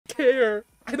care.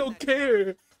 I don't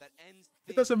care.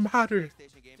 It doesn't matter.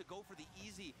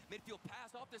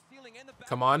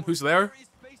 Come on, who's there?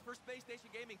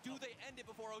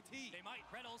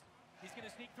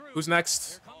 Who's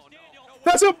next?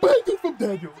 That's a banger from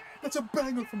Daniel. That's a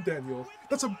banger from Daniel.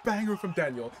 That's a banger from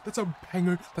Daniel. That's a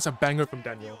banger. That's a banger from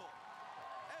Daniel.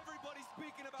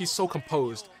 He's so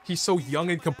composed. He's so young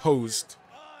and composed.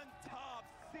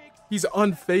 He's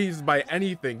unfazed by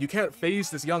anything. You can't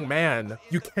phase this young man.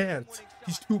 You can't.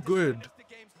 He's too good.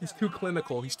 He's too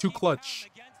clinical. He's too clutch.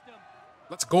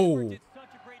 Let's go.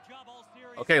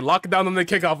 Okay, lock it down on the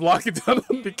kickoff. Lock it down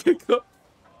on the kickoff.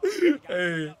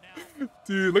 Hey,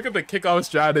 dude, look at the kickoff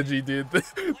strategy, dude.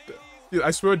 Dude,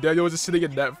 I swear Daniel was just sitting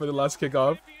in net for the last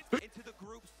kickoff.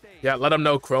 Yeah, let him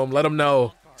know, Chrome. Let him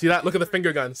know. See that? Look at the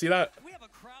finger gun. See that?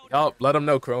 Yup, let him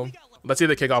know, Chrome. Let's see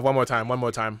the kickoff one more time. One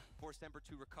more time.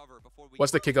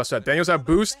 What's the kickoff set? Daniel's at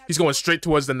boost. He's going straight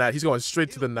towards the net. He's going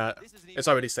straight to the net. It's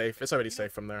already safe. It's already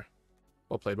safe from there.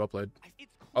 Well played. Well played.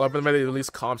 I'll have everybody release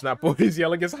comms now. Boys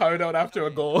yelling his heart out after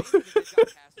a goal.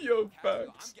 Yo,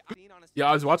 facts. Yeah,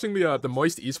 I was watching the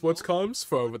Moist Esports comms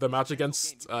for the match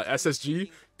against SSG.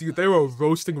 Dude, they were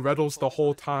roasting Reddles the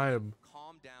whole time.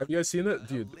 Have you guys seen it?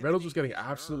 Dude, Reddles was getting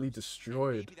absolutely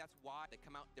destroyed.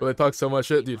 But they talk so much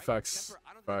shit, dude. Facts.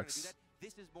 Facts.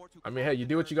 I mean, hey, you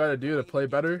do what you gotta do to play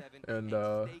better, and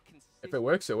if it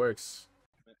works, it works.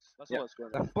 They're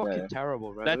fucking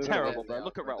terrible, bro. They're terrible, bro.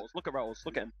 Look at Rattles. Look at Rattles.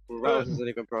 Look at him. Rattles isn't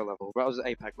even pro level. Rattles is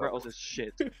APAC level. Rattles is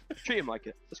shit. Treat him like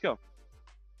it. Let's go.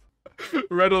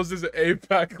 Reynolds is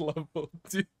APAC level,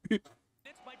 dude.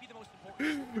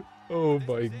 Oh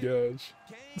my gosh.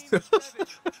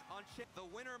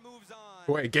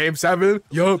 Wait, game 7?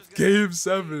 Yup, game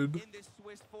 7.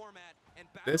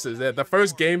 This is it. The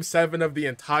first game 7 of the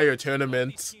entire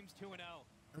tournament.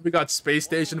 We got Space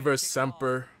Station versus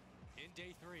SMPR.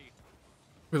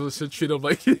 We should treat him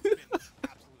like but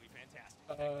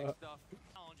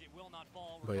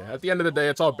yeah, at the end of the day,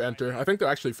 it's all banter. I think they're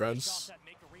actually friends.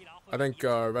 I think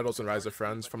Reddles and Rise are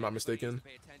friends, if I'm not mistaken.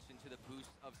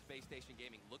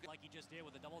 Like he just did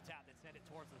with a double tap that sent it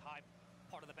towards the high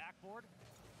part of the backboard.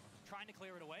 Trying to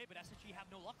clear it away, but SSG have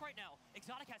no luck right now.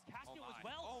 Exotic has Casio as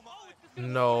well.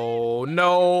 No,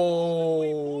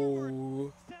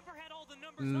 no.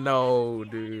 No,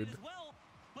 dude.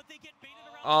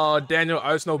 Oh, Daniel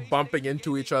Arsenal bumping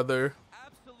into each other.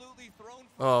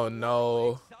 Oh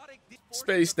no.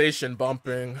 Space Station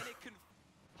bumping.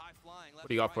 What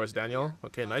do you got for us, Daniel?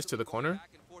 Okay, nice to the corner.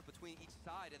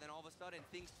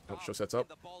 Oh, show sets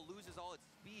up.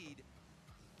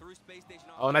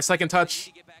 Oh, nice second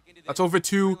touch. That's over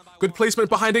 2. Good placement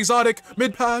behind Exotic.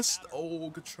 Mid pass.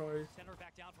 Oh, good try.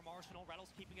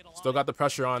 Still got the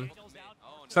pressure on.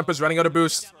 SMPR's running out of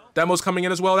boost. Demo's coming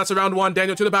in as well. That's a round 1.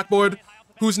 Daniel to the backboard.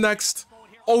 Who's next?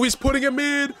 Oh, he's putting him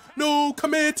mid. No,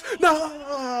 commit. Nice.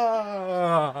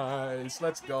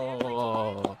 Let's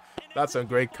go. That's a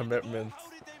great commitment.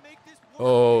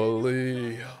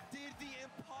 Holy.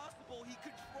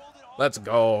 Let's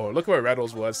go. Look where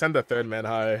Reddles was. Send the third man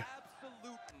high.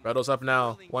 Reddles up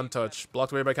now. 1 touch.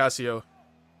 Blocked away by Casio.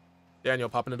 Daniel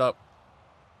popping it up.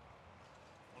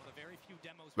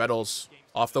 Reddles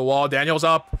off the wall. Daniel's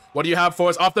up. What do you have for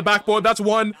us? Off the backboard. That's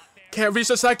 1. Can't reach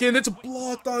the second. It's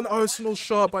blocked on Arsenal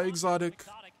shot by Exotic.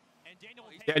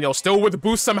 Daniel still with the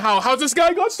boost somehow. How's this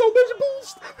guy got so much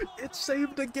boost? It's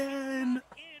saved again.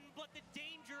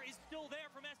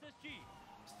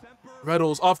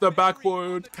 Reddles off the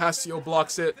backboard. Casio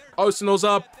blocks it. Arsenal's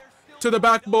up to the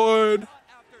backboard.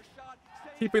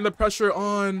 Keeping the pressure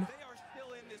on.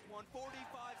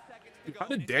 Dude, how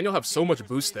did Daniel have so much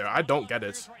boost there? I don't get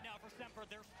it.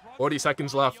 40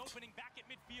 seconds left.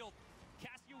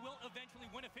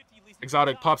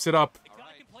 Exotic pops it up.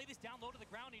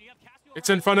 It's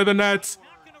in front of the net.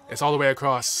 It's all the way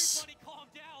across.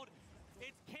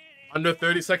 Under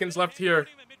 30 seconds left here.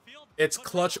 It's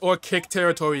clutch or kick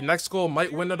territory. Next goal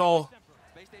might win it all.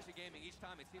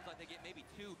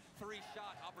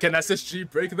 Can SSG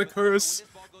break the curse?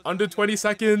 Under 20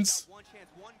 seconds.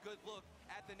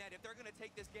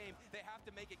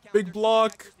 Big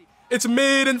block. It's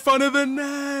mid in front of the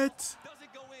net.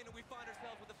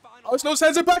 Arsenal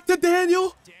sends it back to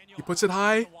Daniel. He puts it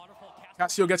high.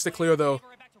 Casio gets the clear though.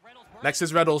 Next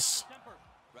is Reddles.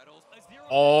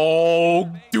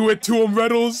 Oh, do it to him,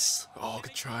 Reddles. Oh,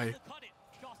 good try.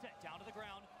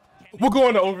 We're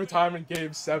going to overtime in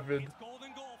game 7.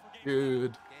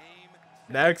 Dude.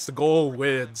 Next goal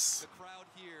wins.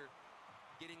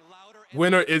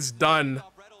 Winner is done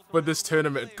for this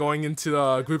tournament going into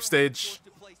the group stage.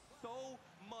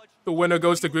 The winner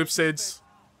goes to group stage.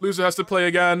 Loser has to play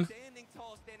again.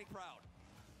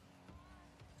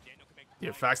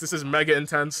 Yeah, facts. This is mega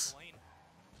intense.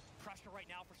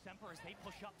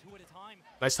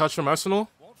 Nice touch from Arsenal.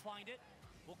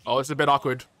 Oh, it's a bit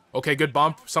awkward. Okay, good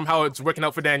bump. Somehow it's working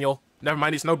out for Daniel. Never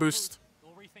mind, he's no boost.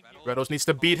 Redos needs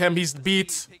to beat him. He's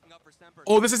beat.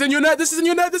 Oh, this is in your net. This is in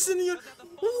your net. This is in your...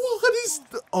 What is...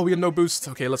 Oh, we have no boost.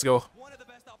 Okay, let's go.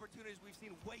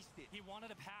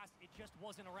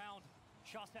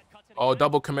 Oh,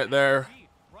 double commit there.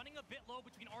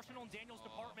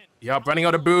 Yep, running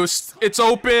out of boost. It's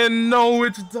open. No,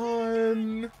 it's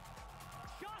done.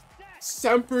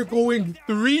 SMPR going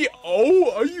 3-0?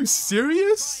 Are you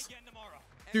serious?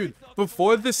 Dude,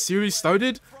 before this series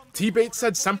started, T-Bait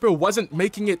said SMPR wasn't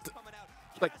making it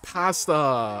like past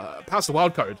the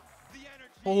wild card.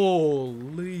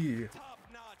 Holy.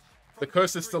 The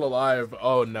curse is still alive.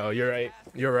 Oh no, you're right.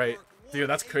 You're right. Dude,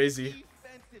 that's crazy.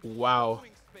 Wow.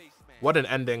 What an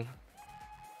ending.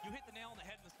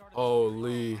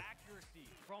 Holy.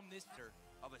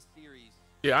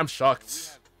 Yeah, I'm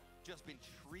shocked.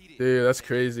 Dude, that's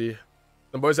crazy.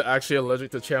 The boys are actually allergic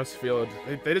to Champs Field.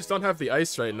 They just don't have the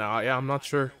ice right now. Yeah, I'm not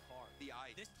sure.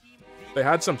 They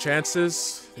had some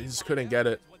chances. They just couldn't get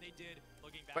it.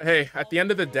 But hey, at the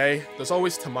end of the day, there's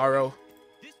always tomorrow.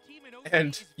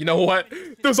 And you know what?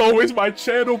 There's always my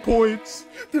channel points.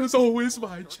 There's always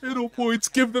my channel points.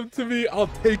 Give them to me. I'll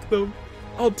take them.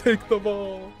 I'll take them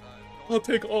all. I'll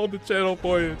take all the channel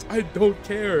points. I don't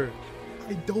care.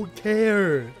 I don't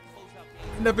care.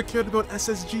 I never cared about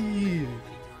SSG.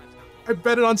 I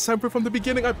betted on SMPR from the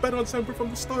beginning. I bet on SMPR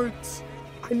from the start.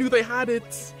 I knew they had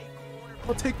it.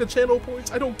 I'll take the channel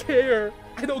points. I don't care.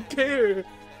 I don't care.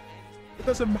 It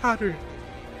doesn't matter.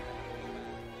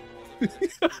 You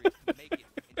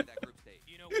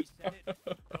know, we said it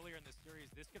earlier in the series.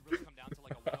 This could really come down to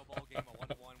like a 1-0 ball game, a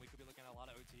 1-1. We could be looking at a lot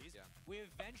of OTs. Yeah. We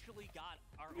eventually got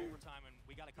our overtime, and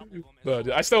we got a couple of them.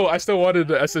 No, I still wanted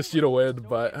the SSG to win,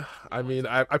 but I mean,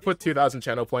 I put 2,000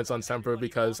 channel points on SMPR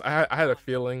because I had a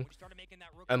feeling,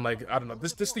 and like I don't know,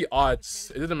 this the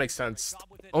odds. It didn't make sense.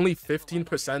 Only 15%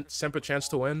 SMPR chance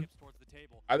to win.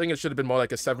 I think it should have been more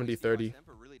like a 70-30.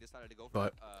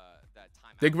 But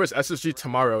Dig vs SSG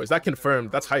tomorrow. Is that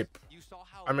confirmed? That's hype.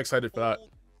 I'm excited for that.